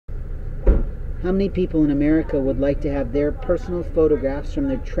How many people in America would like to have their personal photographs from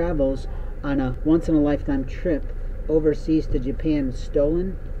their travels on a once-in-a-lifetime trip overseas to Japan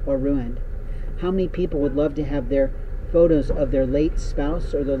stolen or ruined? How many people would love to have their photos of their late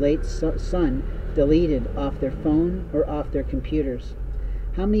spouse or their late son deleted off their phone or off their computers?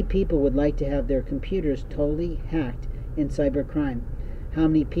 How many people would like to have their computers totally hacked in cybercrime? How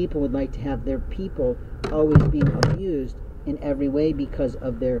many people would like to have their people always being abused in every way because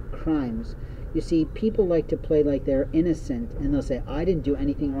of their crimes? You see, people like to play like they're innocent, and they'll say, I didn't do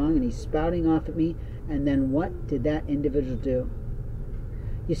anything wrong, and he's spouting off at me, and then what did that individual do?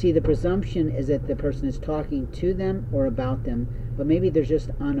 You see, the presumption is that the person is talking to them or about them, but maybe they're just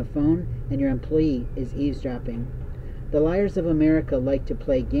on a phone, and your employee is eavesdropping. The liars of America like to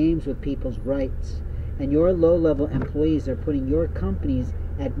play games with people's rights, and your low-level employees are putting your companies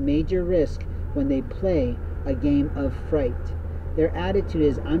at major risk when they play a game of fright. Their attitude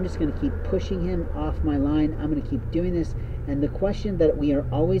is, I'm just going to keep pushing him off my line. I'm going to keep doing this. And the question that we are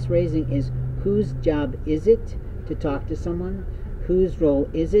always raising is, whose job is it to talk to someone? Whose role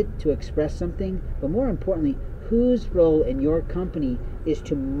is it to express something? But more importantly, whose role in your company is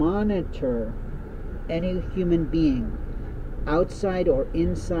to monitor any human being outside or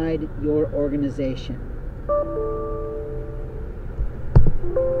inside your organization?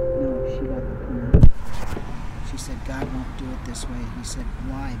 No, she got the point. She said, God won't do it this way. He said,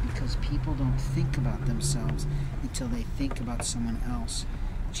 why? Because people don't think about themselves until they think about someone else.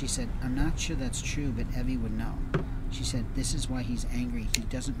 She said, I'm not sure that's true, but Evie would know. She said, this is why he's angry. He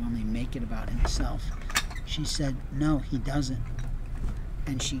doesn't normally make it about himself. She said, no, he doesn't.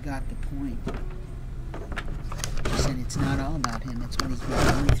 And she got the point. She said, it's not all about him. It's what he's been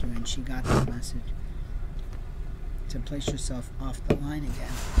going through. And she got the message. To place yourself off the line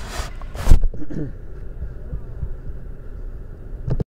again.